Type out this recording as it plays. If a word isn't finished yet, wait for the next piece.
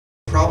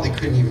probably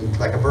couldn't even,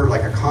 like a bird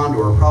like a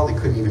condor, probably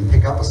couldn't even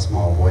pick up a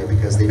small boy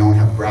because they don't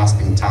have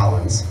grasping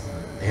talons.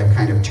 They have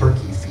kind of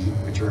turkey feet,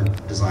 which are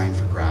designed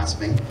for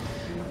grasping.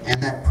 And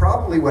that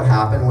probably what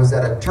happened was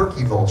that a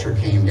turkey vulture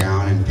came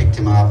down and picked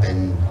him up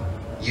and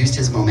used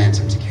his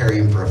momentum to carry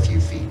him for a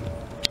few feet.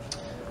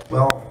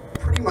 Well,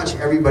 pretty much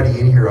everybody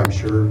in here, I'm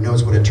sure,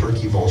 knows what a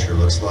turkey vulture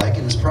looks like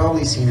and has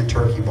probably seen a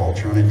turkey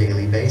vulture on a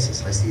daily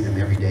basis. I see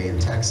them every day in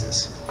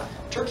Texas.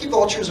 Turkey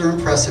vultures are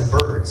impressive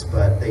birds,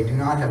 but they do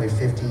not have a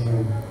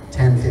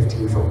 10,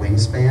 15 foot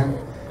wingspan,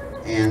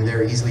 and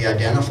they're easily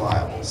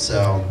identifiable.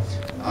 So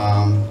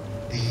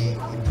the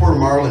poor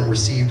marlin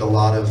received a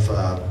lot of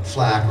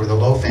flack, or the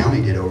Lowe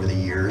family did over the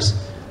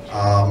years.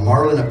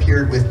 Marlin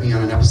appeared with me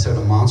on an episode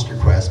of Monster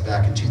Quest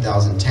back in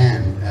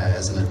 2010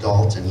 as an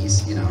adult, and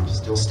he's,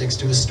 still sticks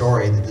to his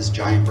story that this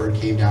giant bird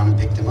came down and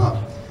picked him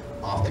up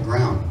off the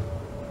ground.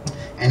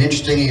 And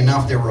interestingly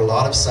enough, there were a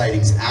lot of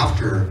sightings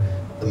after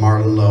the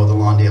Marlin Lowe, the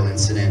Lawndale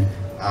incident.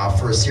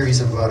 For a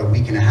series of about a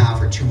week and a half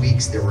or 2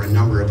 weeks, there were a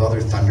number of other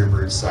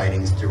Thunderbird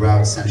sightings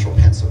throughout central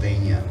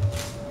Pennsylvania.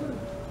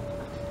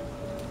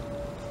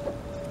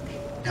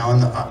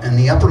 Now in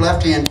the upper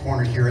left-hand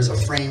corner here is a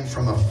frame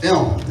from a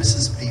film. This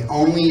is the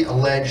only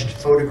alleged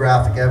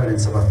photographic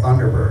evidence of a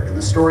Thunderbird. And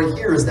the story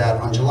here is that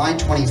on July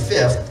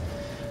 25th,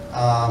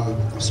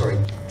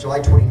 July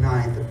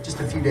 29th,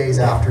 just a few days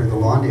after the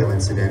Lawndale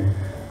incident,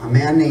 a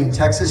man named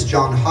Texas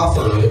John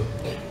Huffer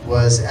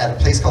was at a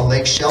place called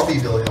Lake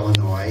Shelbyville,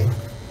 Illinois,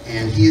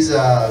 and he's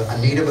a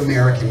Native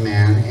American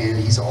man, and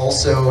he's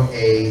also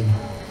a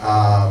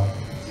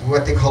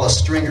what they call a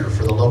stringer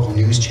for the local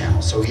news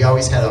channel. So he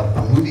always had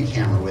a movie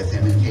camera with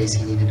him in case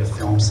he needed to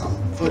film some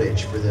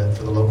footage for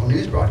the local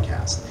news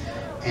broadcast.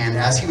 And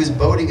as he was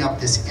boating up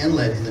this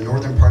inlet in the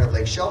northern part of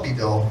Lake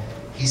Shelbyville,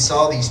 he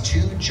saw these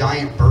two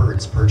giant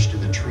birds perched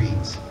in the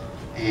trees.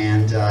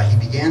 And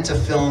he began to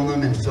film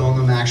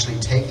them actually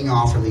taking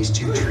off from these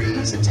two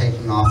trees and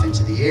taking off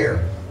into the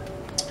air.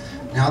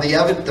 Now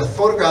the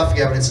photographic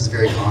evidence is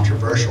very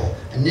controversial.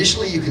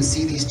 Initially you can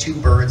see these two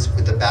birds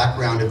with the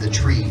background of the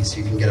trees, so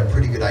you can get a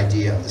pretty good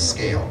idea of the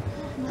scale.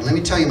 And let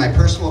me tell you my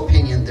personal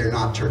opinion, they're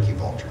not turkey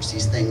vultures.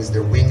 These things,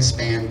 their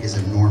wingspan is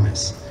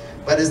enormous.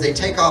 But as they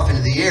take off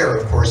into the air,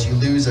 of course, you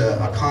lose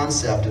a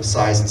concept of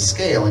size and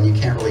scale, and you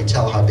can't really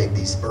tell how big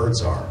these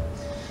birds are.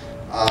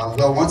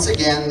 Well, once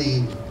again,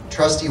 the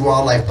trusty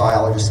wildlife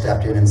biologist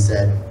stepped in and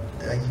said,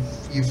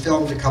 you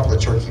filmed a couple of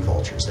turkey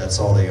vultures, that's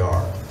all they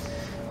are.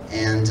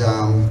 And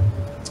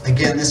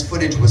again, this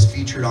footage was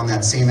featured on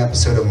that same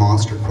episode of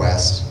Monster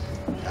Quest.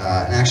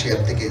 And actually,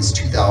 I think it's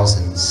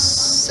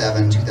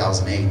 2007,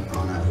 2008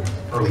 on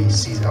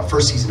a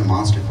first season of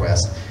Monster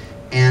Quest.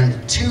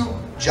 And two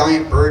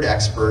giant bird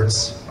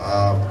experts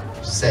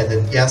said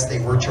that yes, they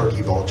were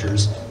turkey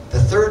vultures. The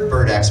third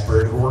bird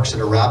expert, who works at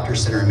a raptor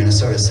center in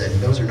Minnesota, said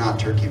those are not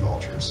turkey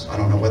vultures. I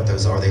don't know what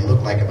those are. They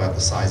look like about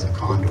the size of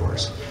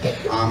condors.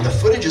 The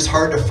footage is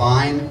hard to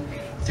find.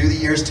 Through the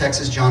years,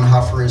 Texas John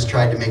Huffer has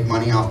tried to make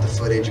money off the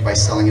footage by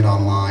selling it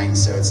online,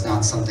 so it's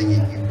not something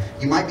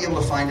you might be able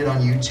to find it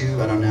on YouTube,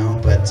 I don't know,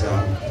 but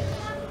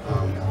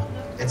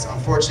it's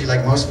unfortunately,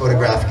 like most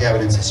photographic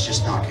evidence, it's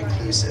just not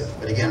conclusive.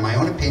 But again, my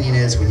own opinion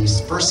is when you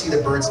first see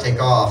the birds take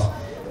off,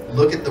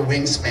 look at the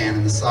wingspan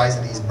and the size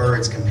of these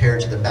birds compared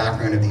to the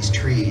background of these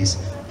trees.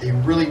 They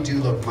really do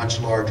look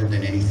much larger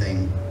than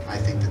anything, I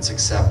think, that's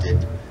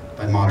accepted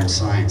by modern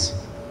science.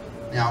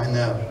 Now, in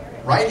the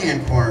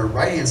right-hand corner,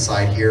 right-hand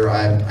side here,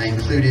 I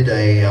included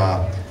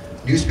a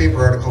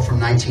newspaper article from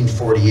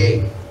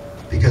 1948,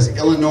 because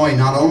Illinois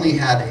not only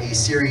had a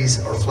series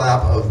or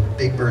flap of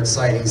big bird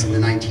sightings in the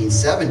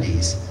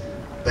 1970s,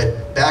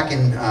 but back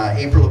in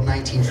April of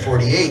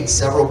 1948,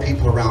 several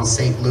people around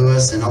St.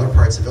 Louis and other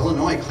parts of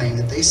Illinois claimed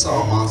that they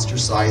saw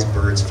monster-sized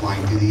birds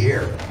flying through the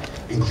air,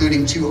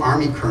 including two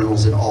Army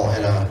colonels at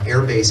an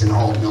air base in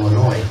Alton,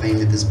 Illinois, claimed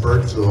that this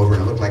bird flew over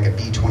and it looked like a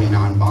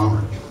B-29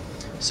 bomber.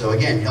 So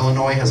again,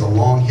 Illinois has a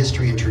long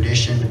history and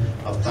tradition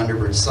of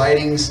Thunderbird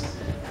sightings,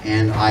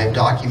 and I've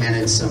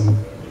documented some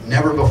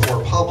never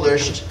before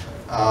published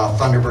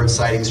Thunderbird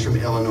sightings from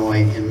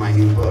Illinois in my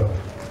new book.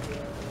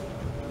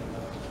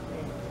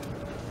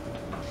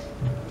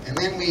 And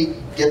then we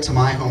get to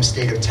my home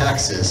state of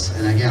Texas,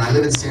 and again, I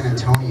live in San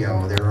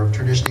Antonio. There have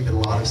traditionally been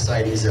a lot of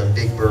sightings of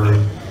big bird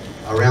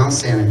around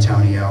San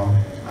Antonio.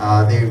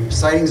 The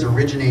sightings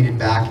originated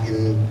back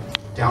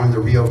down in the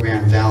Rio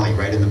Grande Valley,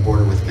 right in the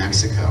border with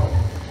Mexico.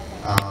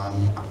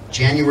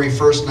 January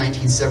 1st,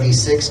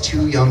 1976,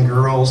 two young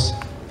girls,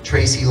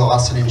 Tracy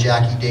Lawson and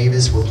Jackie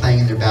Davis, were playing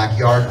in their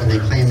backyard when they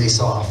claimed they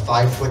saw a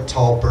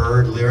 5-foot-tall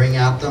bird leering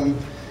at them.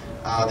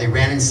 They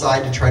ran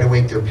inside to try to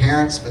wake their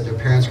parents, but their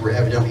parents were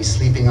evidently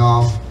sleeping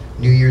off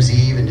New Year's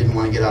Eve and didn't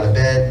want to get out of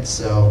bed.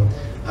 So,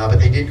 but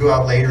they did go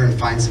out later and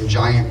find some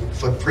giant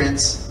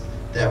footprints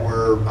that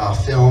were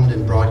filmed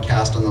and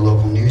broadcast on the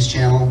local news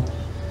channel.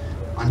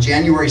 On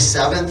January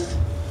 7th,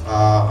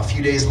 a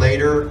few days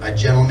later, a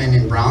gentleman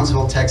in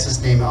Brownsville,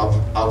 Texas, named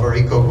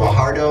Alvarico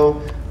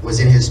Guajardo was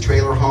in his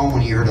trailer home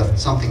when he heard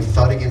something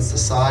thud against the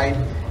side,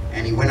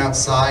 and he went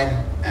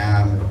outside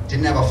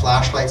Didn't have a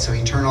flashlight, so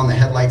he turned on the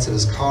headlights of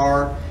his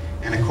car,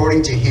 and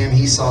according to him,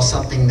 he saw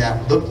something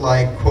that looked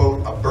like,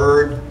 quote, a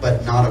bird,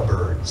 but not a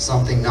bird,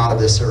 something not of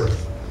this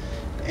earth.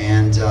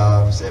 And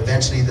so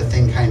eventually the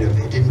thing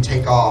it didn't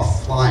take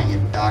off flying,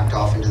 it backed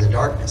off into the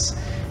darkness.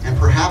 And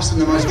perhaps in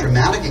the most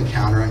dramatic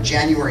encounter, on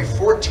January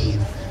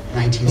 14th,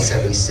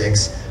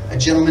 1976, a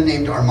gentleman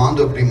named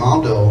Armando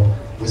Grimaldo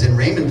was in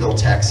Raymondville,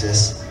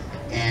 Texas,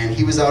 and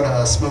he was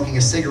out smoking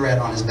a cigarette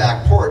on his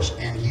back porch,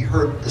 and he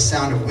heard the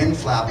sound of wind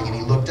flapping, and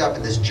he looked up,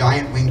 and this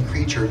giant winged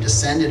creature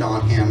descended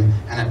on him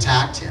and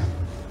attacked him,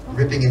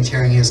 ripping and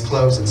tearing his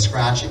clothes and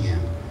scratching him.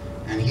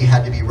 And he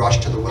had to be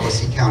rushed to the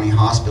Willacy County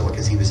Hospital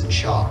because he was in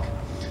shock.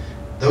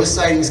 Those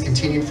sightings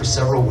continued for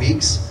several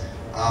weeks.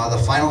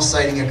 The final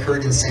sighting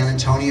occurred in San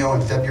Antonio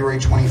on February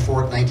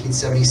 24th,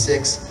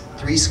 1976.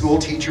 3 school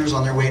teachers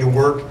on their way to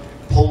work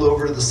pulled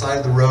over to the side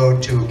of the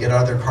road to get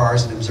out of their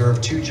cars and observe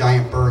 2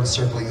 giant birds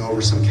circling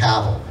over some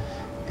cattle.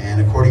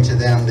 And according to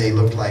them, they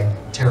looked like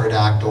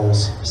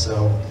pterodactyls.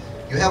 So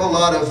you have a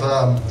lot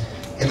of,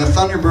 in the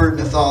Thunderbird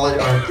mythology,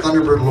 or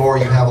Thunderbird lore,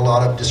 you have a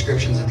lot of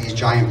descriptions of these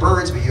giant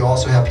birds, but you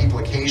also have people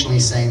occasionally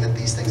saying that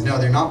these things, no,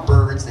 they're not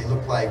birds, they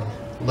look like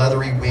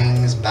leathery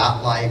wings,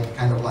 bat-like,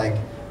 kind of like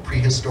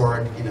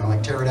prehistoric,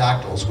 like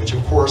pterodactyls, which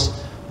of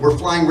course were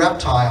flying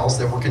reptiles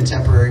that were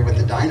contemporary with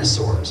the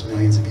dinosaurs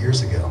millions of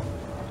years ago.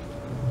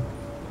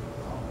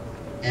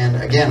 And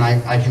again,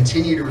 I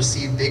continue to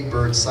receive big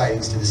bird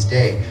sightings to this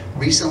day.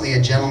 Recently,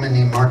 a gentleman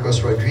named Marcos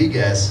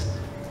Rodriguez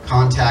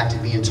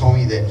contacted me and told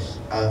me that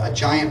a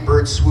giant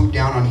bird swooped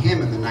down on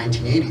him in the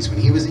 1980s when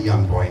he was a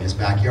young boy in his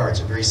backyard,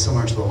 so very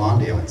similar to the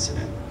Lawndale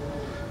incident.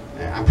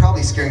 I'm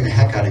probably scaring the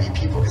heck out of you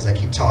people because I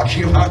keep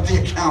talking about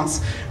the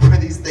accounts where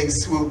these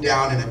things swoop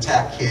down and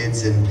attack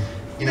kids. And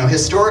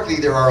historically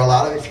there are a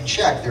lot of, if you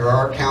check, there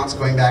are accounts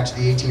going back to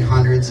the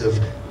 1800s of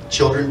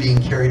children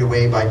being carried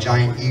away by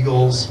giant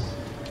eagles,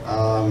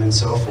 and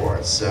so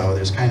forth. So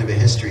there's kind of a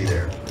history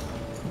there.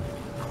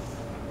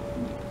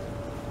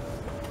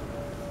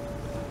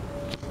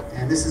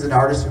 And this is an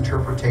artist's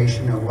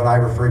interpretation of what I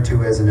refer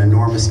to as an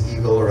enormous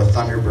eagle or a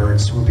thunderbird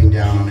swooping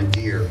down on a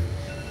deer.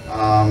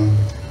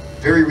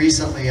 Very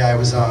recently I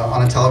was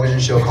on a television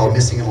show called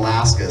Missing in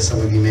Alaska.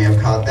 Some of you may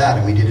have caught that,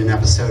 and we did an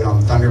episode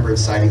on thunderbird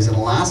sightings in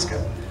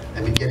Alaska.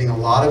 I've been getting a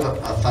lot of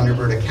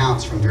thunderbird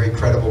accounts from very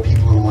credible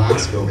people in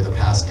Alaska over the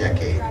past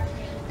decade,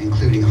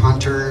 including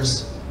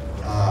hunters,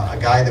 a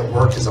guy that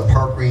worked as a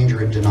park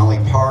ranger at Denali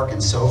Park,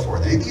 and so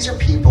forth. And these are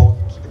people,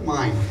 keep in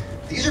mind,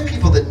 these are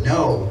people that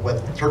know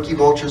what turkey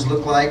vultures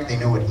look like, they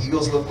know what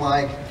eagles look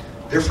like,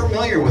 they're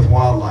familiar with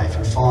wildlife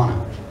and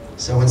fauna.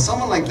 So when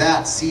someone like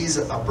that sees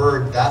a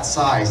bird that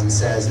size and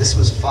says, this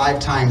was 5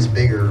 times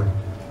bigger,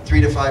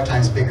 3 to 5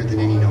 times bigger than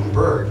any known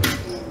bird,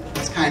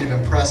 that's kind of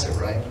impressive,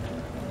 right?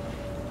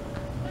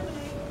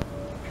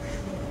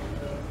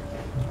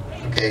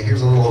 Okay,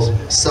 here's a little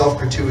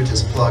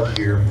self-gratuitous plug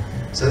here.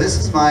 So this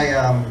is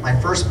my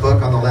first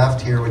book on the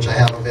left here, which I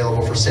have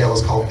available for sale.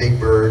 It's called Big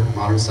Bird,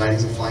 Modern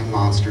Sightings of Flying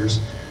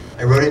Monsters.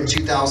 I wrote it in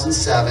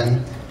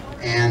 2007,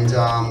 and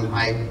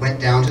I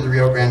went down to the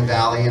Rio Grande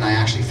Valley, and I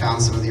actually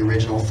found some of the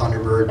original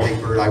Thunderbird,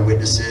 Big Bird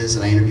eyewitnesses,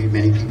 and I interviewed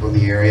many people in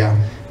the area.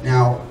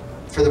 Now,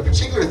 for the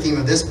particular theme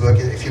of this book,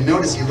 if you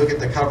notice, you look at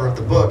the cover of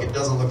the book, it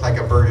doesn't look like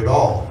a bird at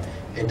all.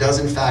 It does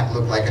in fact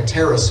look like a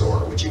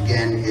pterosaur, which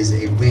again is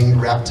a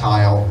winged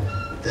reptile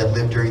that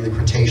lived during the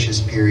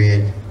Cretaceous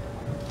period.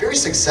 Very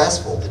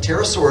successful. The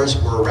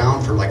pterosaurs were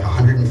around for like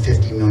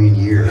 150 million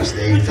years.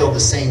 They filled the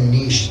same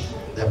niche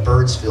that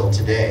birds fill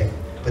today.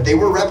 But they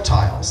were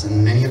reptiles,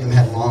 and many of them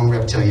had long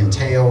reptilian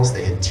tails,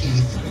 they had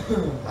teeth.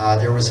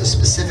 There was a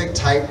specific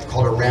type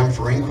called a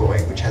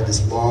rhamphorhynchoi, which had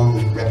this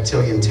long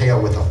reptilian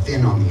tail with a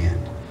fin on the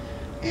end.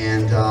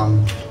 And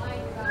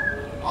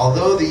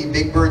although the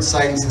big bird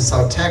sightings in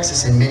South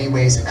Texas in many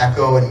ways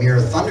echo and mirror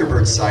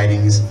Thunderbird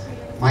sightings,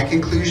 my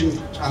conclusion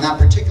on that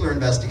particular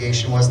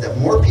investigation was that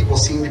more people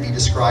seem to be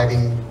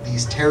describing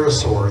these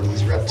pterosaur,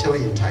 these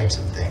reptilian types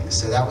of things.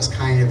 So that was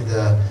kind of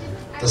the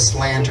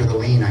slant or the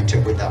lean I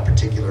took with that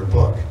particular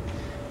book.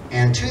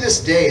 And to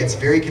this day, it's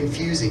very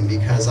confusing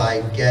because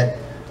I get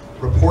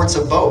reports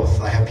of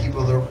both. I have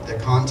people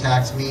that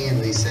contact me and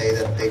they say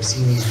that they've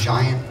seen these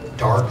giant,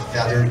 dark,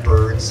 feathered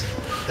birds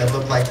that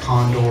look like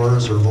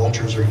condors or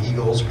vultures or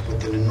eagles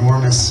with an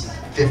enormous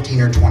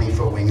 15 or 20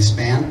 foot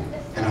wingspan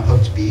and a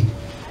hooked beak.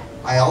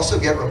 I also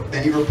get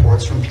many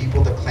reports from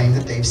people that claim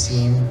that they've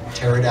seen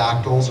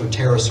pterodactyls or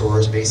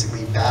pterosaurs,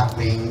 basically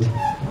bat-winged,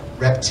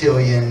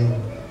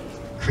 reptilian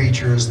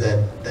creatures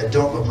that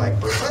don't look like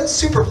birds, but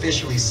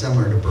superficially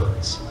similar to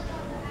birds.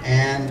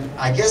 And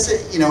I guess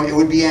it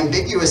would be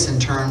ambiguous in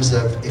terms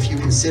of if you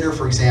consider,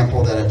 for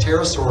example, that a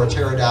pterosaur or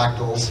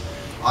pterodactyls,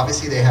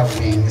 obviously they have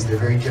wings, they're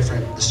very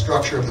different, the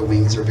structure of the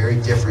wings are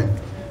very different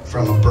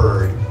from a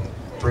bird.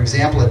 For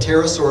example, a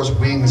pterosaur's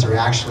wings are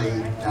actually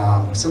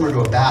similar to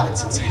a bat.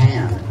 It's its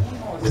hand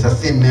with a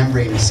thin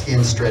membrane of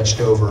skin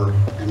stretched over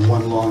and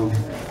one long,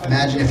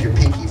 imagine if your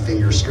pinky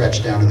finger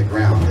stretched down to the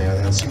ground. They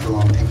have that super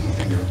long pinky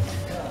finger.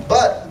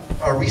 But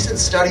recent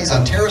studies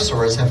on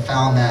pterosaurs have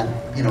found that,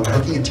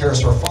 looking at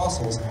pterosaur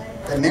fossils,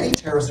 that many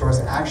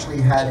pterosaurs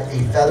actually had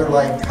a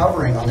feather-like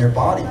covering on their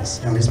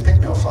bodies, known as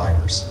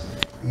pycnofibers.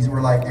 These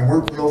were they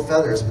weren't real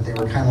feathers, but they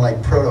were kind of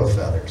like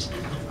proto-feathers.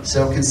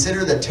 So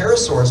consider that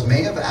pterosaurs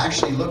may have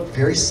actually looked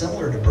very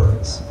similar to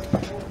birds.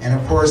 And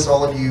of course,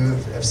 all of you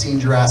have seen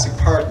Jurassic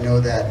Park know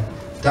that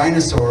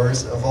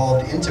dinosaurs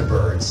evolved into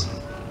birds.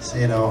 So,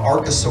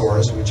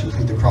 archosaurs, which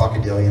include the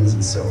crocodilians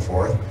and so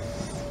forth,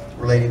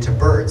 related to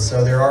birds.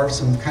 So there are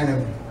some kind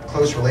of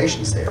close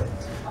relations there.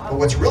 But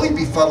what's really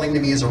befuddling to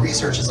me as a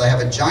researcher is I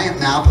have a giant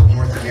map of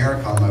North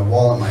America on my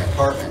wall in my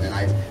apartment, and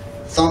I have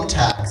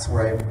thumbtacks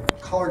where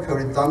I've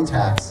color-coded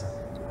thumbtacks.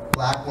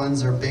 Black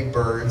ones are big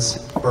birds,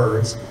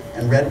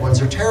 and red ones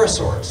are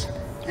pterosaurs.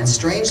 And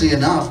strangely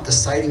enough, the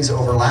sightings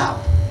overlap.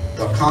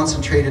 The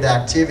concentrated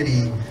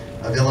activity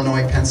of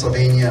Illinois,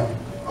 Pennsylvania,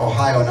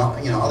 Ohio,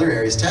 and other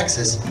areas,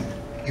 Texas,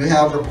 you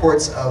have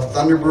reports of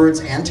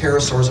thunderbirds and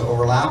pterosaurs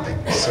overlapping.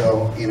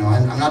 So,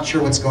 I'm not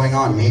sure what's going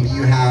on. Maybe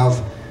you have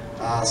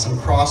some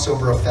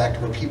crossover effect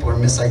where people are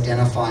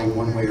misidentifying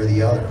one way or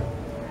the other.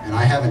 And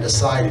I haven't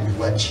decided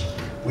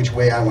which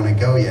way I want to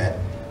go yet.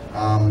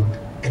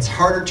 It's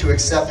harder to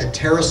accept that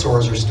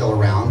pterosaurs are still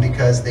around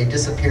because they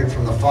disappeared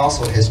from the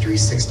fossil history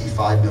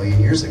 65 million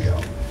years ago.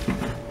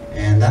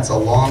 And that's a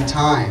long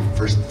time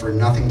for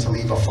nothing to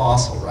leave a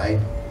fossil, right?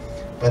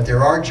 But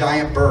there are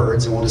giant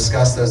birds, and we'll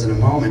discuss those in a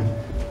moment.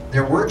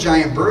 There were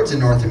giant birds in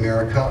North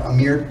America a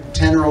mere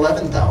 10 or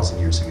 11,000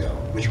 years ago,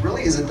 which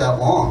really isn't that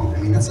long. I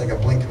mean, that's like a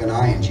blink of an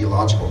eye in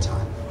geological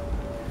time.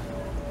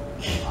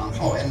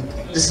 And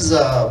this is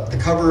the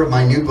cover of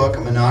my new book,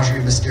 A Menagerie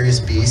of Mysterious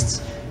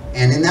Beasts.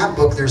 And in that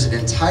book, there's an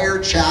entire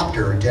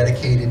chapter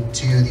dedicated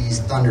to these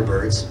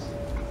thunderbirds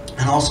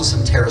and also some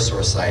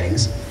pterosaur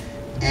sightings.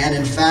 And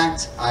in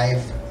fact,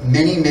 I've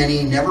many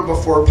never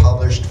before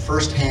published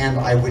firsthand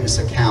eyewitness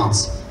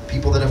accounts,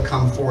 people that have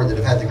come forward, that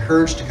have had the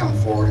courage to come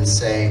forward and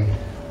say,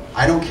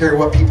 I don't care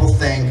what people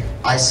think,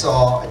 I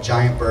saw a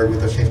giant bird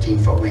with a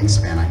 15-foot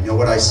wingspan. I know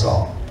what I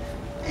saw.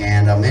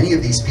 And many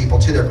of these people,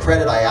 to their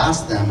credit, I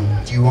asked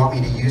them, do you want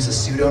me to use a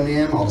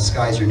pseudonym? I'll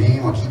disguise your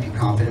name, I'll keep you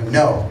confident.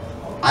 No,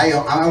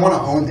 I want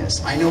to own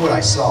this. I know what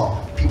I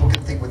saw. People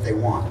can think what they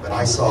want, but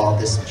I saw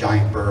this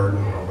giant bird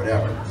or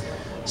whatever.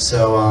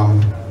 So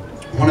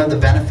one of the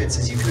benefits,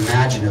 as you can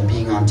imagine, of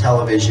being on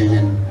television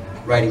and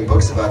writing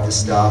books about this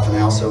stuff, and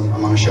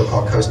I'm on a show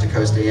called Coast to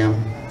Coast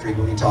AM,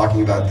 frequently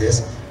talking about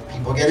this,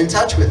 people get in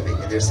touch with me.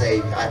 They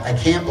say, I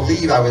can't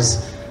believe I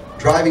was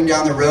driving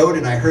down the road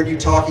and I heard you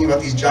talking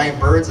about these giant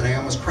birds and I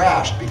almost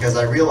crashed because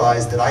I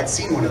realized that I'd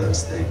seen one of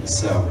those things.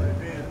 So,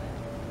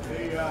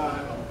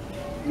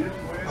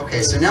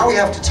 okay, so now we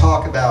have to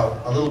talk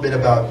about a little bit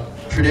about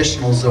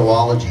traditional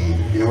zoology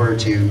in order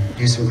to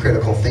do some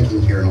critical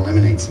thinking here and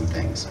eliminate some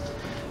things.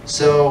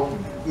 So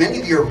many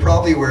of you are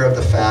probably aware of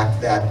the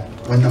fact that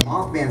when the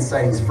Mothman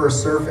sightings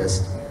first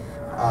surfaced,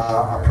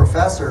 a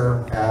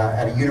professor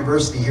at a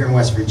university here in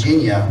West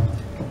Virginia,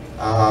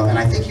 and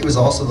I think he was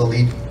also the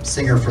lead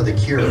singer for The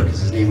Cure because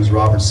his name was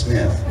Robert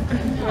Smith,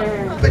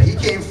 but he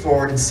came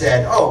forward and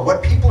said, oh,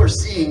 what people are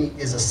seeing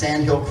is a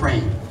sandhill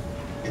crane.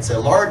 It's a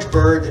large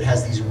bird that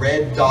has these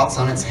red dots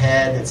on its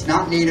head. It's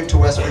not native to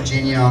West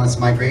Virginia on its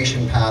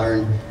migration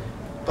pattern,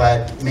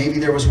 but maybe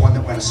there was one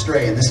that went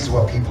astray, and this is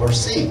what people are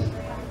seeing.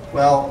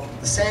 Well,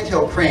 the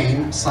sandhill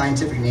crane,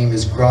 scientific name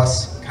is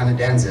Grus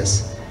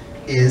canadensis,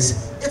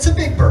 it's a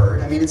big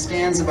bird. I mean, it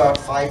stands about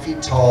 5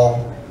 feet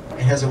tall.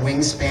 It has a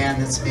wingspan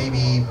that's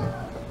maybe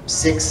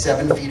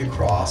 6-7 feet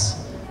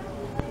across,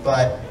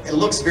 but it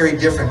looks very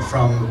different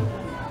from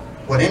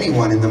what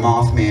anyone in the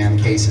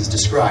Mothman case has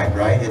described,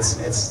 right?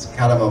 It's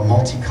kind of a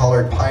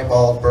multicolored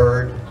piebald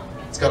bird.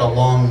 It's got a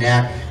long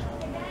neck,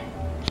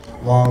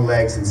 long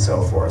legs, and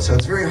so forth. So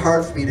it's very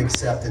hard for me to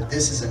accept that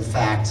this is in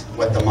fact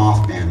what the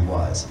Mothman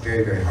was.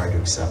 Very hard to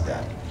accept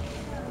that.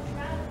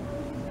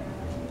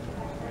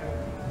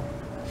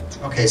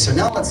 Okay, so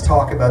now let's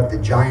talk about the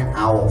giant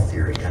owl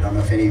theory. I don't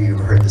know if any of you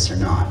have heard this or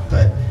not,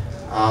 but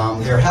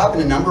there have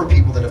been a number of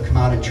people that have come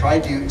out and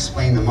tried to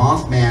explain the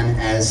Mothman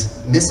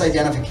as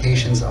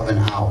misidentifications of an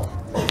owl.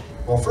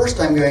 Well, first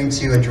I'm going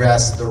to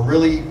address the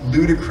really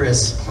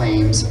ludicrous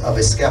claims of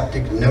a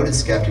skeptic, a noted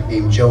skeptic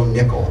named Joe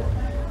Nickel,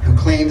 who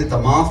claimed that the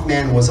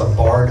Mothman was a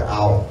barred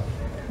owl.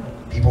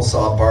 People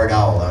saw a barred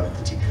owl out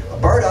at the A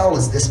barred owl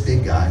is this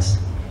big, guys.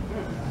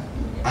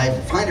 I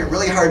find it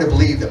really hard to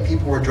believe that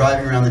people were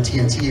driving around the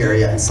TNT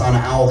area and saw an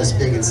owl this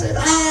big and said,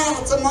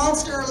 ah, it's a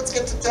monster, let's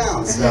get to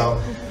town.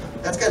 So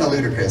that's kind of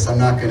ludicrous. I'm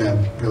not going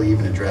to really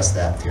even address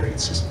that theory.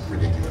 It's just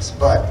ridiculous.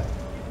 But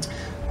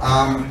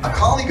a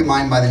colleague of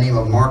mine by the name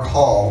of Mark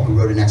Hall, who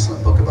wrote an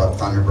excellent book about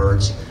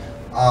Thunderbirds,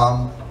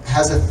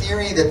 has a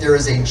theory that there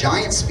is a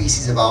giant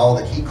species of owl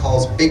that he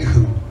calls Big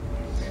Hoot.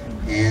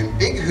 And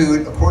Big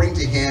Hoot, according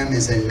to him,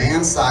 is a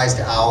man-sized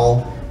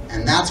owl,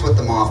 and that's what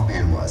the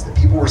Mothman was. That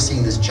people were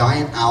seeing this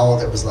giant owl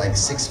that was like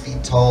 6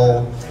 feet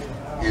tall,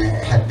 and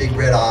it had big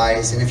red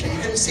eyes. And if you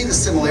can see the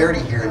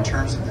similarity here in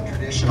terms of the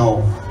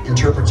traditional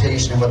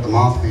interpretation of what the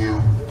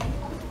Mothman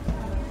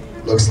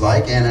looks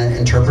like, and an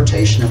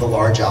interpretation of a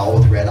large owl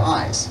with red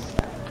eyes.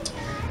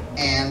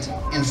 And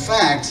in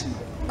fact,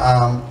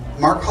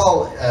 Mark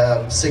Hall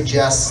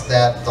suggests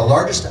that the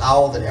largest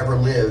owl that ever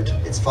lived,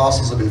 its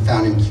fossils have been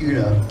found in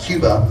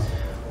Cuba,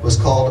 was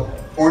called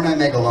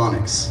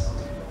Ornimegalonyx.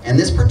 And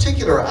this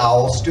particular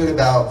owl stood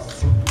about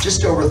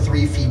just over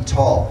 3 feet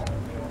tall.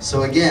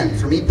 So again,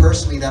 for me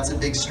personally, that's a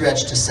big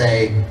stretch to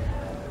say,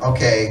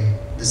 okay,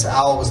 this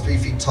owl was 3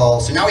 feet tall,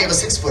 so now we have a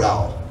 6-foot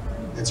owl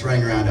that's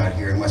running around out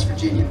here in West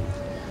Virginia.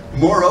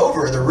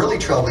 Moreover, the really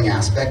troubling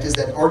aspect is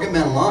that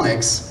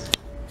Ornimegalonyx,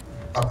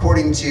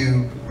 according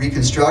to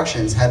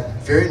reconstructions, had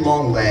very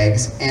long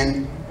legs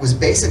and was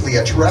basically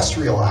a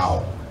terrestrial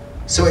owl.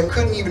 So it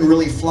couldn't even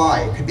really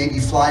fly. It could maybe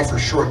fly for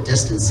short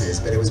distances,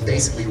 but it was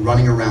basically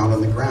running around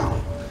on the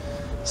ground.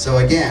 So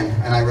again,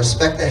 and I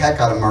respect the heck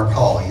out of Mark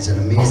Hall. He's an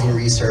amazing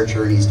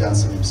researcher and he's done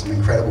some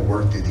incredible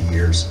work through the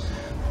years.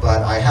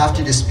 But I have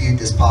to dispute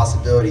this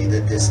possibility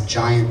that this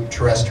giant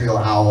terrestrial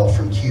owl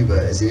from Cuba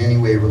is in any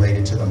way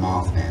related to the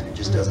Mothman. It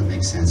just doesn't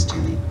make sense to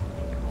me.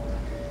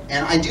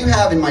 And I do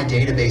have in my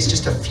database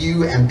just a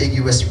few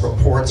ambiguous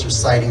reports or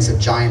sightings of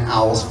giant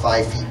owls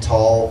 5 feet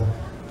tall.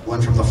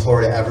 One from the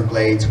Florida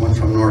Everglades, one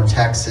from North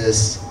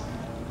Texas,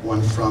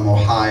 one from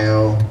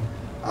Ohio.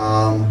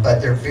 But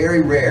they're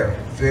very rare.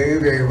 Very,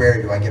 very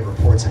rare do I get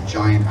reports of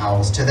giant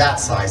owls to that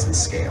size and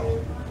scale.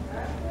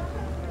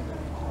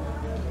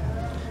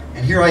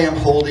 And here I am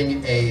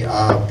holding the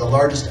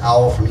largest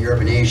owl from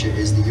Europe and Asia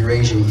is the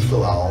Eurasian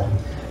eagle owl,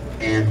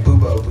 and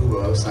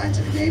bubo,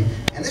 scientific name.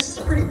 And this is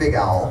a pretty big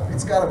owl.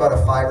 It's got about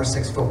a 5 or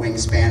 6 foot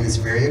wingspan. It's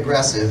very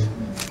aggressive.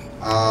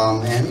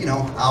 And you know,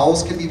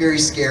 owls can be very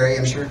scary.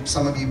 I'm sure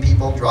some of you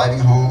people driving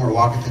home or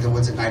walking through the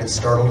woods at night have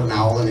startled an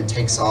owl and it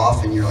takes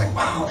off and you're like,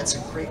 wow, that's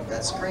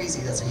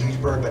crazy, that's a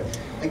huge bird. But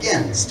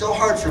again, it's still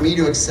hard for me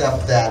to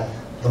accept that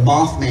the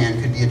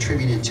Mothman could be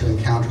attributed to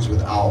encounters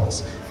with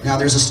owls. Now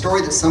there's a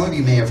story that some of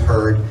you may have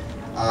heard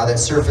that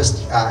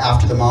surfaced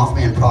after the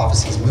Mothman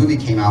Prophecies movie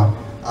came out.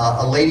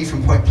 A lady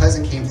from Point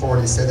Pleasant came forward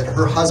and said that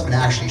her husband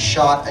actually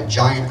shot a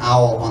giant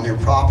owl on their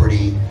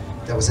property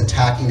that was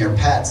attacking their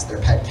pets, their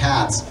pet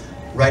cats,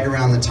 right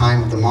around the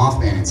time of the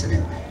Mothman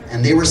incident.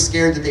 And they were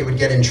scared that they would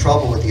get in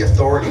trouble with the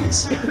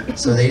authorities.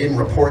 So they didn't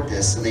report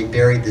this and they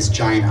buried this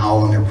giant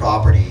owl on their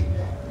property.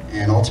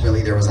 And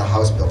ultimately there was a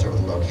house built over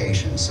the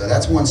location. So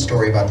that's one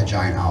story about the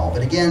giant owl.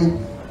 But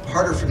again,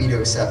 harder for me to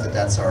accept that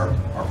that's our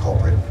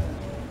culprit.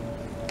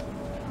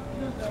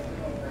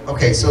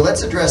 Okay, so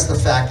let's address the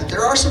fact that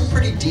there are some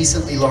pretty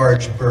decently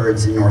large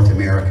birds in North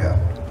America.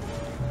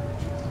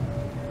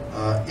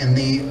 In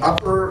the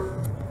upper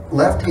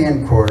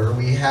left-hand corner,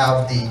 we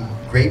have the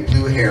great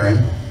blue heron,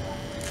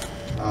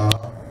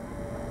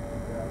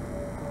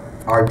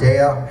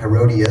 Ardea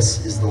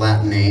herodias is the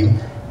Latin name,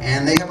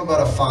 and they have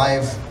about a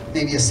 5,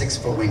 maybe a 6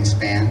 foot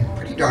wingspan,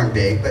 pretty darn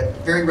big, but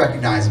very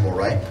recognizable,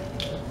 right?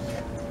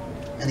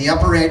 In the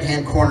upper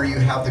right-hand corner, you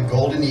have the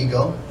golden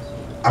eagle,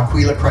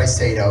 Aquila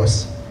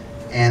chrysaetos,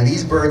 and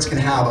these birds can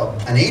have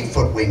an 8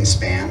 foot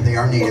wingspan. They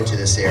are native to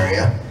this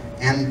area,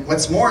 and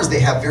what's more is they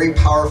have very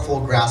powerful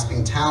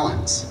grasping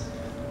talons.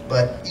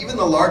 But even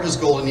the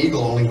largest golden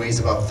eagle only weighs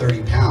about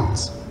 30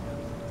 pounds.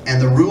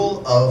 And the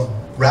rule of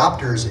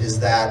raptors is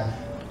that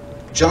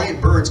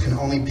giant birds can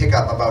only pick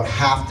up about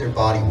half their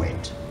body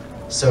weight.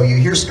 So you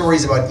hear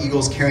stories about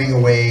eagles carrying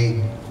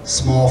away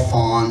small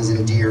fawns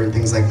and deer and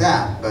things like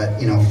that,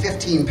 but you know,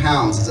 15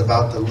 pounds is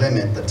about the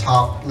limit, the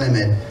top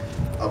limit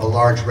of a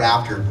large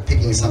raptor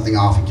picking something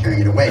off and carrying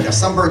it away. Now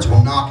some birds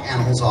will knock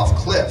animals off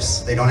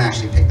cliffs. They don't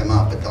actually pick them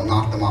up, but they'll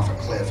knock them off a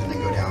cliff and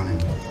then go down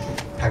and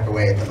peck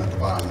away at them at the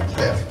bottom of the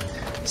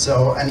cliff.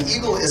 So an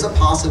eagle is a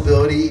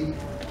possibility,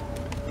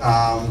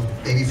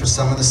 maybe for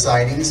some of the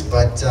sightings,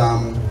 but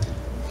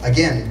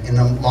again, in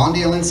the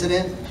Lawndale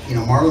incident, you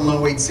know, Marlon Lowe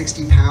weighed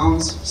 60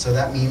 pounds, so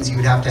that means you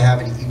would have to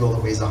have an eagle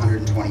that weighs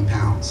 120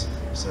 pounds.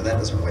 So that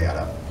doesn't really add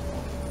up.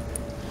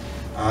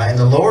 In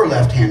the lower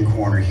left-hand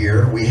corner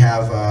here, we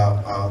have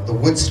the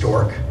wood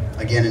stork,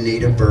 again a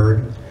native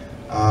bird,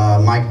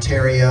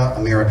 Mycteria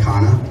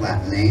americana,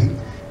 Latin name.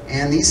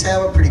 And these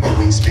have a pretty good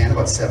wingspan,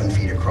 about 7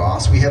 feet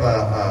across. We have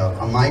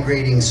a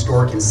migrating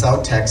stork in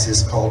South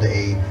Texas called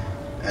a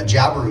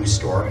jabiru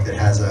stork that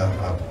has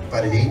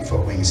about an 8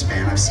 foot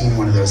wingspan. I've seen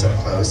one of those up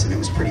close and it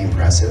was pretty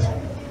impressive.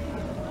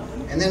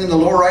 And then in the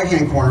lower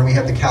right-hand corner, we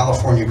have the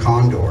California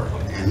condor.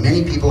 And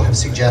many people have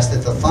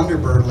suggested the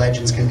Thunderbird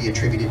legends can be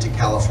attributed to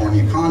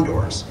California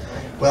condors.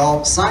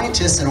 Well,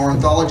 scientists and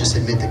ornithologists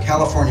admit that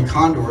California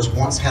condors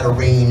once had a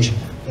range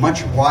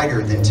much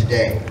wider than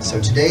today. So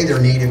today they're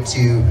native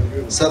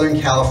to Southern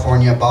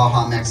California,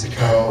 Baja,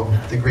 Mexico,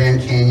 the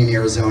Grand Canyon,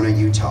 Arizona,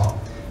 Utah.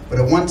 But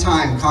at one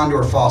time,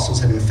 condor fossils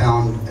had been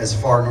found as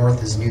far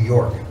north as New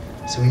York.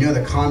 So we know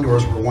that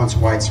condors were once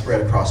widespread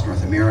across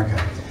North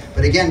America.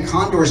 But again,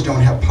 condors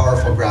don't have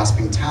powerful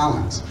grasping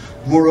talons.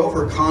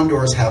 Moreover,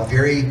 condors have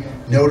very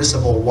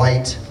noticeable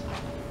white,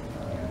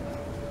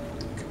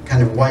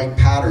 kind of white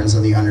patterns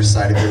on the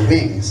underside of their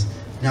wings.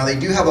 Now they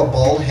do have a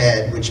bald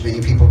head, which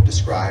many people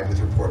describe with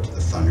report to the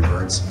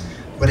Thunderbirds.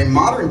 But in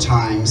modern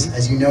times,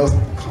 as you know,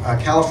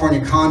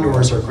 California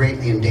condors are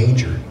greatly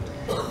endangered.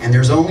 And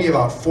there's only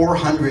about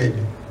 400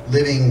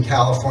 living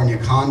California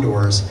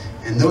condors,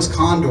 and those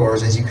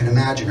condors, as you can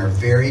imagine, are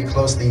very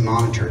closely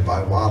monitored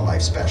by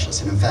wildlife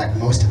specialists. And in fact,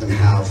 most of them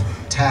have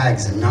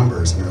tags and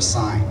numbers and are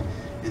assigned,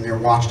 and they're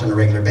watched on a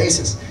regular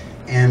basis.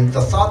 And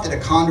the thought that a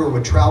condor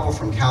would travel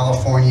from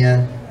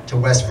California to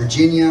West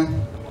Virginia,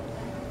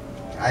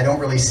 I don't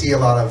really see a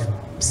lot of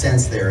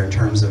sense there in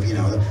terms of, you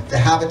know, the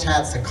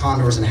habitats that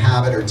condors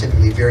inhabit are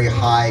typically very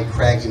high,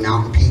 craggy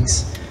mountain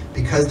peaks.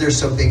 Because they're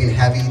so big and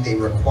heavy, they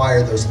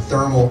require those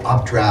thermal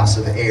updrafts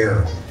of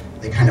air.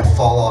 They kind of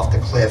fall off the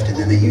cliff, and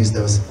then they use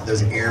those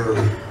air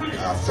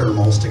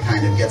thermals to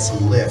kind of get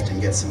some lift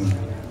and get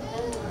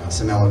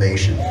some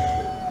elevation.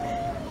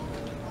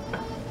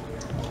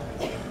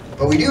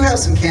 But we do have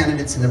some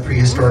candidates in the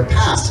prehistoric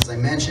past, as I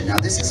mentioned. Now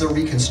this is a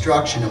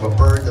reconstruction of a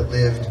bird that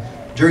lived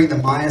during the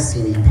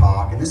Miocene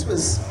epoch, and this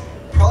was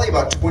probably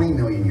about 20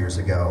 million years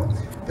ago.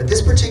 But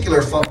this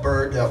particular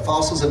bird,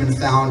 fossils have been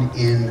found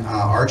in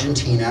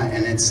Argentina,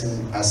 and its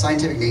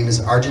scientific name is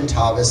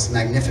Argentavis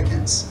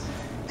magnificans.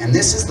 And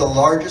this is the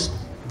largest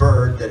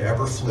bird that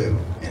ever flew.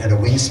 It had a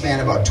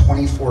wingspan about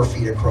 24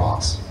 feet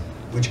across,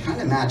 which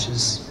kind of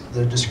matches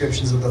the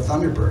descriptions of the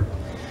Thunderbird.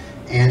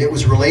 And it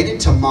was related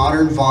to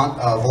modern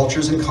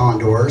vultures and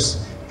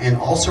condors, and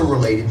also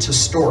related to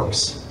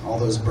storks. All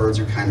those birds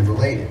are kind of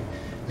related.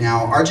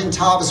 Now,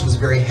 Argentavis was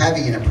very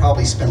heavy, and it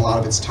probably spent a lot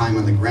of its time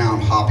on the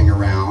ground hopping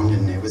around,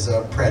 and it was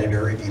a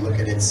predator. If you look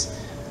at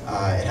its,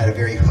 it had a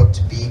very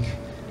hooked beak,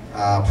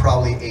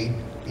 probably ate,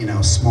 you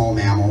know, small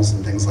mammals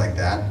and things like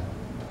that.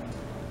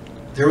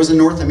 There was a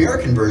North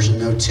American version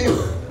though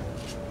too.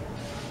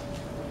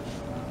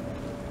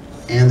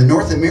 And the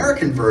North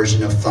American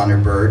version of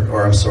Thunderbird,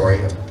 or I'm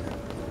sorry, of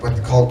what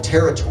they called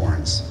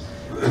teratorns,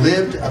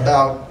 lived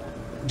about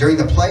during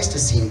the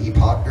Pleistocene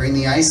epoch, during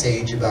the Ice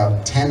Age,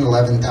 about 10,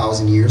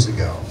 11,000 years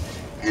ago.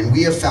 And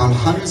we have found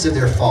hundreds of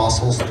their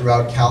fossils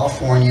throughout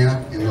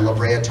California, in the La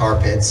Brea tar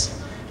pits,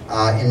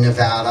 in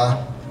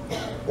Nevada,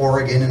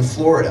 Oregon, and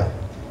Florida.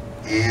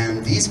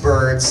 And these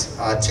birds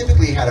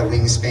typically had a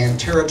wingspan.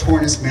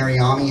 Teratornis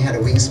mariami had a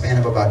wingspan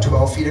of about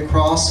 12 feet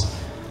across,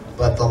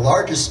 but the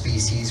largest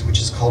species,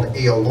 which is called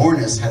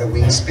Aeolornis, had a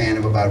wingspan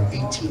of about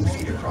 18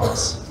 feet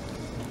across.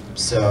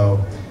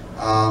 So,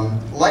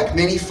 like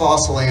many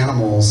fossil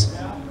animals,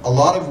 a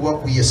lot of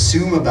what we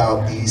assume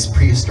about these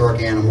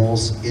prehistoric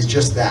animals is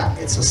just that.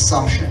 It's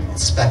assumption,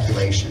 it's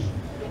speculation.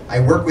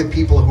 I work with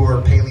people who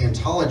are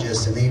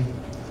paleontologists, and they've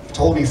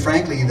told me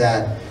frankly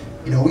that,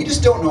 you know, we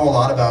just don't know a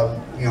lot about,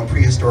 you know,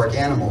 prehistoric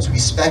animals. We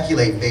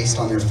speculate based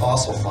on their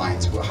fossil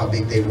finds, how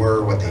big they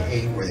were, what they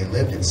ate, where they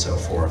lived, and so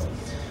forth.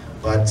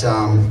 But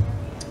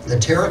the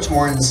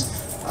teratorns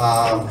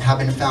have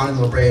been found in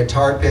the La Brea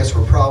tar pits.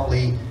 Were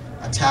probably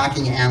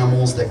attacking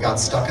animals that got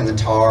stuck in the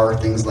tar,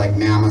 things like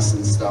mammoths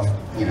and stuff,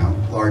 you know,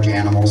 large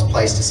animals,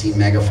 Pleistocene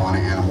megafauna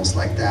animals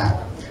like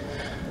that.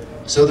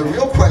 So the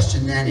real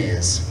question then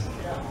is,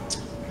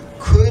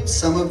 could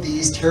some of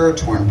these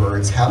teratorn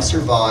birds have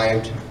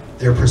survived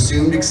their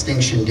presumed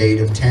extinction date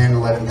of 10,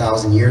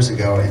 11,000 years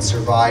ago and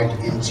survived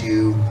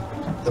into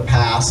the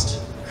past,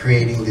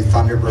 creating the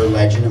Thunderbird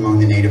legend among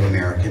the Native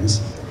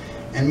Americans?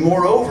 And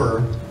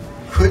moreover,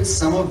 could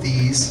some of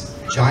these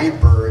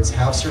giant birds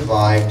have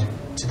survived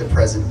to the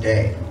present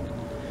day?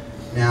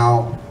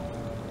 Now,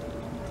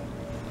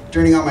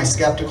 turning on my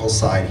skeptical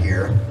side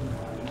here,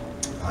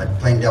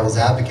 playing devil's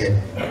advocate,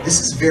 this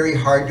is very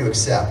hard to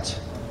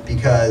accept,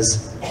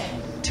 because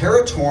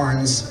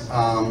teratorns,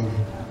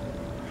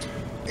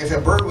 if a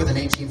bird with an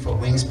 18-foot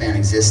wingspan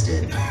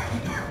existed,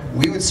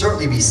 we would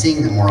certainly be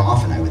seeing them more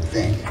often, I would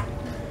think.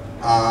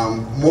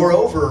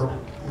 Moreover,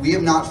 we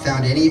have not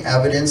found any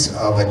evidence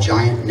of a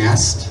giant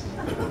nest,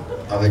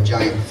 of a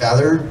giant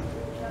feather,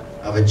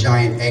 of a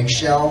giant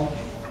eggshell,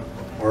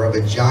 or of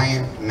a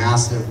giant,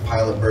 massive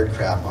pile of bird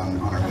crap on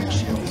our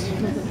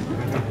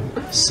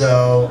windshields.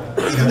 So,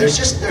 you know,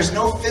 there's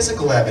no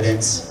physical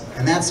evidence,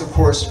 and that's, of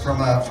course,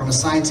 from a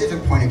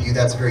scientific point of view,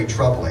 that's very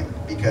troubling,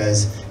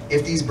 because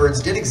if these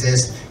birds did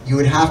exist, you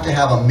would have to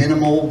have a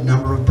minimal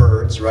number of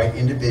birds, right,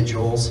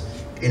 individuals,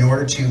 in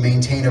order to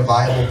maintain a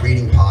viable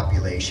breeding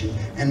population,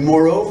 and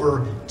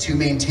moreover, to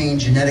maintain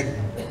genetic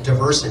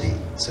diversity.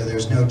 So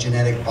there's no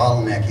genetic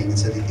bottlenecking,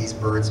 so that these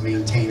birds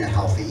maintain a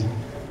healthy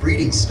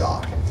breeding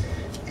stock.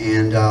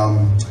 And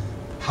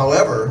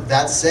however,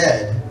 that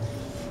said,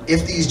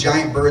 if these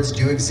giant birds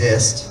do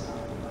exist,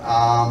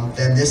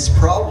 then this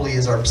probably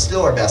is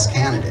still our best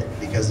candidate,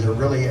 because they're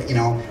really, you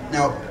know.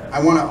 Now,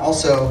 I want to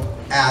also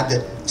add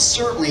that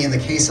certainly in the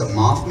case of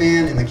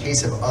Mothman, in the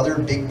case of other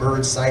big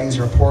bird sightings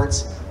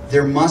reports,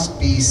 there must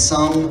be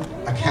some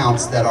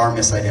accounts that are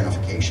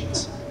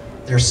misidentifications.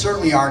 There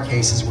certainly are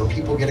cases where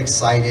people get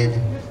excited,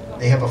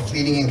 they have a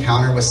fleeting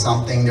encounter with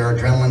something, their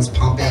adrenaline's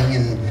pumping,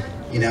 and,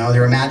 you know,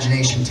 their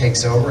imagination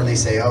takes over, and they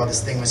say, oh,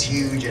 this thing was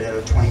huge, it had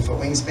a 20-foot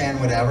wingspan,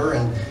 whatever.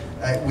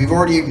 And we've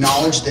already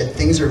acknowledged that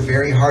things are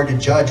very hard to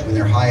judge when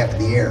they're high up in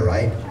the air,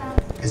 right?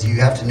 Because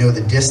you have to know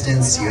the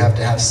distance, you have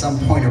to have some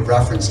point of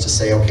reference to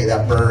say, okay,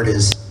 that bird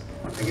is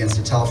against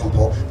a telephone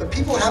pole. But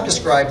people have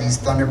described these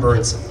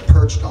Thunderbirds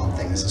perched on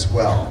things as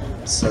well.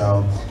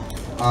 So,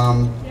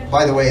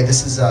 by the way,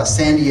 this is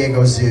San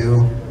Diego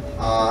Zoo.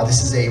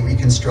 This is a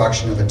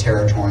reconstruction of a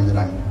Teratorn that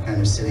I'm kind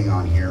of sitting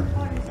on here.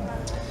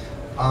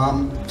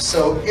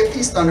 So if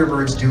these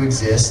Thunderbirds do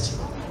exist,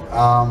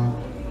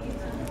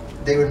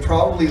 they would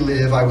probably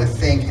live, I would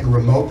think, in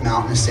remote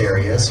mountainous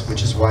areas,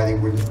 which is why they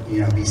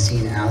wouldn't, be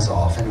seen as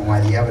often and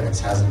why the evidence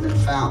hasn't been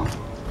found.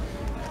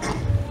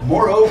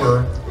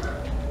 Moreover,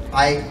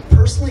 I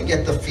personally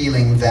get the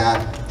feeling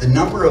that the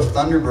number of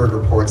Thunderbird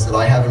reports that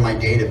I have in my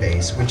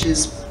database, which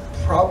is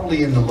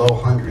probably in the low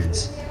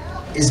hundreds,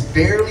 is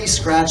barely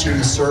scratching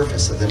the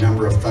surface of the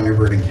number of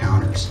Thunderbird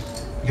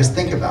encounters. Because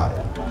think about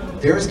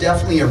it, there is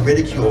definitely a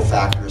ridicule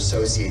factor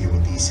associated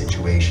with these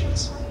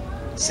situations.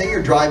 Say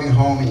you're driving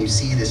home and you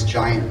see this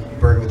giant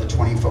bird with a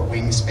 20-foot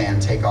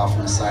wingspan take off on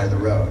the side of the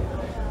road.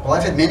 Well,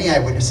 I've had many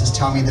eyewitnesses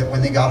tell me that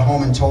when they got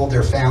home and told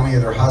their family or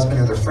their husband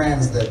or their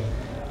friends that,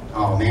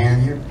 oh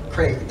man, you're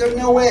crazy. There's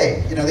no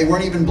way. They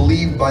weren't even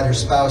believed by their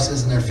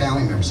spouses and their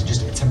family members.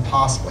 It's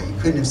impossible. You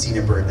couldn't have seen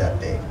a bird that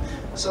big.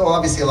 So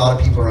obviously a lot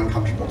of people are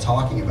uncomfortable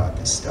talking about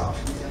this stuff.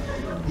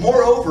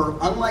 Moreover,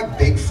 unlike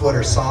Bigfoot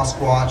or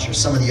Sasquatch or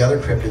some of the other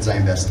cryptids I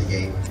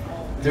investigate,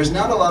 there's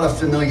not a lot of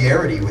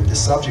familiarity with the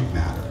subject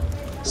matter.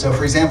 So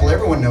for example,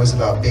 everyone knows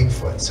about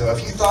Bigfoot. So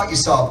if you thought you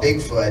saw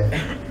Bigfoot,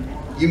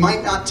 you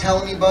might not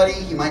tell anybody,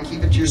 you might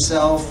keep it to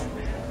yourself.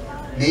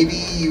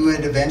 Maybe you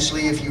would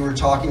eventually, if you were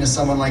talking to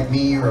someone like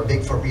me or a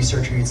Bigfoot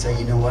researcher, you'd say,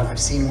 you know what, I've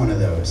seen one of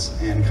those,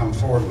 and come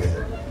forward with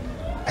it.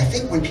 I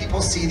think when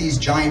people see these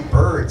giant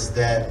birds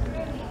that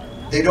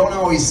they don't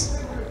always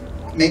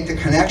make the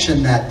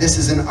connection that this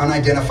is an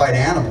unidentified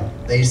animal.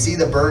 They see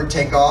the bird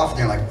take off and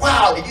they're like,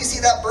 wow, did you see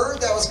that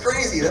bird? That was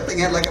crazy. That thing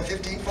had like a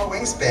 15-foot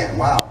wingspan.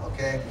 Wow,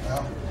 okay,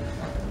 well,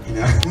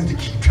 to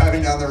keep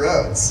driving down the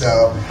road.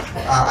 So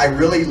I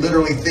really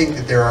literally think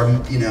that there are,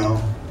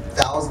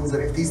 thousands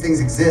of, if these things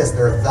exist,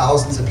 there are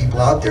thousands of people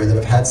out there that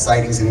have had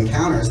sightings and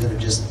encounters that have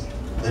just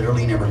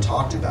literally never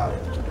talked about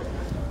it.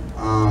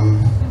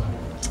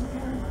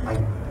 I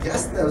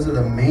guess those are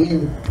the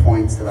main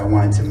points that I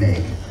wanted to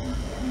make.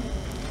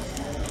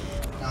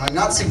 Now, I'm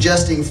not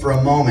suggesting for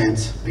a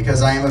moment,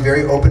 because I am a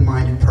very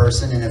open-minded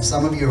person, and if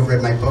some of you have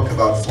read my book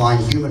about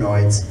flying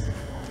humanoids,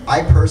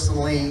 I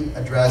personally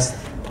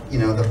address,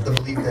 the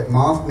belief that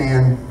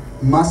Mothman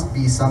must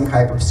be some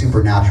type of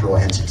supernatural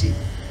entity.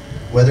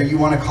 Whether you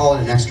want to call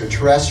it an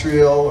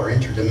extraterrestrial or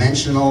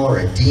interdimensional or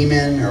a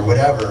demon or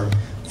whatever,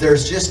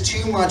 there's just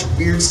too much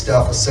weird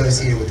stuff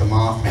associated with the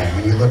Mothman.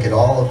 When you look at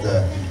all of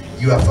the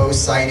UFO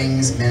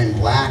sightings, Men in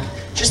Black,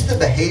 just the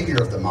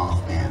behavior of the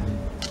Mothman.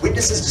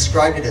 Witnesses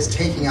described it as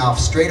taking off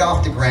straight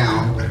off the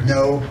ground with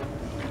no,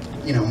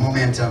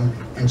 momentum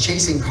and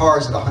chasing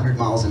cars at 100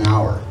 miles an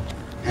hour.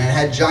 And it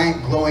had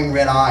giant glowing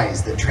red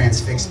eyes that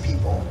transfixed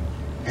people.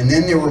 And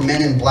then there were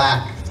Men in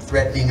Black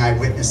threatening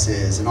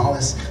eyewitnesses and all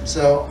this.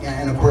 So,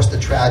 and of course the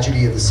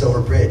tragedy of the Silver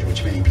Bridge,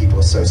 which many people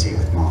associate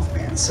with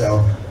Mothman.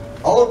 So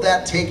all of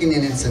that taken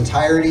in its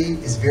entirety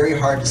is very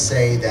hard to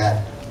say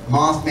that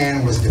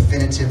Mothman was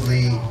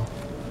definitively,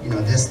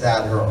 this,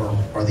 that,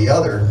 or the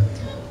other.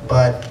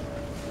 But,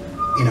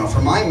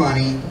 for my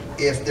money,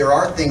 if there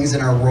are things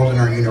in our world and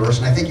our universe,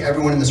 and I think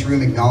everyone in this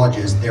room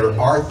acknowledges there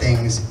are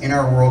things in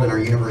our world and our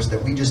universe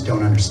that we just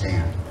don't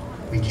understand.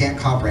 We can't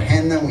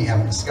comprehend them, we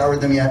haven't discovered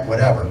them yet,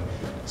 whatever.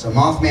 So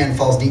Mothman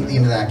falls neatly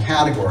into that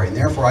category, and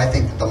therefore I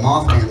think that the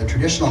Mothman, the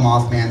traditional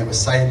Mothman that was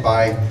cited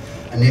by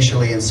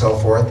initially and so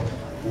forth,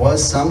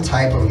 was some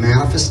type of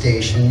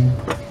manifestation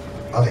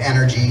of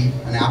energy,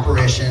 an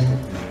apparition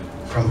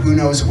from who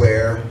knows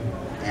where,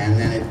 and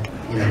then it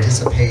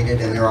dissipated,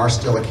 and there are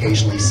still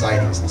occasionally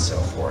sightings and so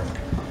forth.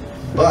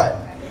 But,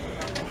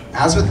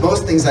 as with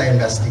most things I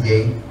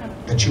investigate,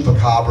 the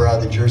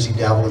chupacabra, the Jersey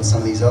Devil, and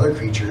some of these other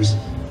creatures,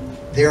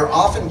 there are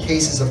often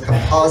cases of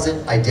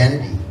composite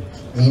identity,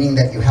 meaning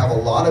that you have a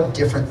lot of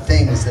different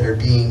things that are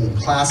being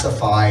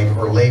classified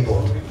or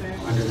labeled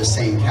under the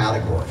same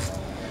category.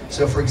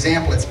 So for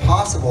example, it's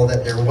possible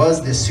that there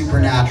was this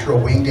supernatural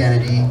winged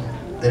entity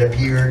that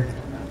appeared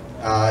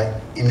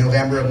in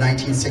November of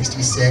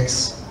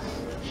 1966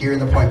 here in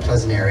the Point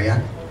Pleasant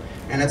area.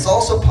 And it's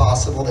also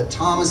possible that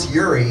Thomas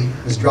Urey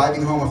was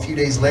driving home a few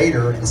days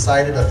later and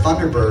sighted a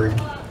Thunderbird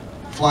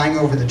flying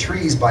over the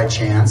trees by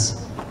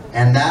chance,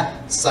 and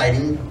that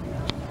sighting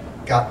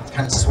got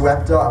kind of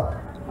swept up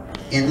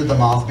into the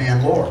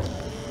Mothman lore.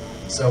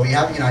 So we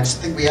have, I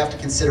just think we have to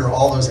consider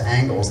all those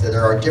angles, that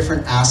there are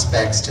different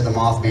aspects to the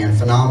Mothman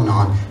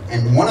phenomenon,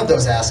 and one of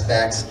those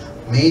aspects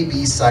may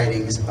be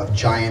sightings of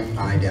giant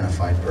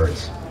unidentified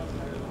birds.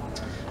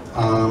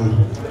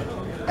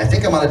 I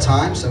think I'm out of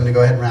time, so I'm going to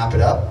go ahead and wrap it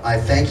up. I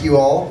thank you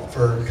all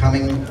for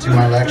coming to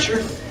my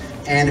lecture,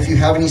 and if you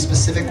have any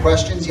specific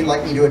questions you'd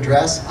like me to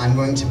address, I'm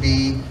going to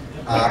be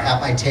at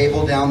my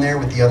table down there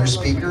with the other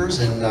speakers,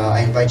 and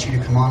I invite you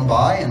to come on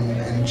by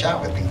and chat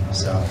with me.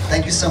 So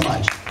thank you so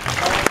much.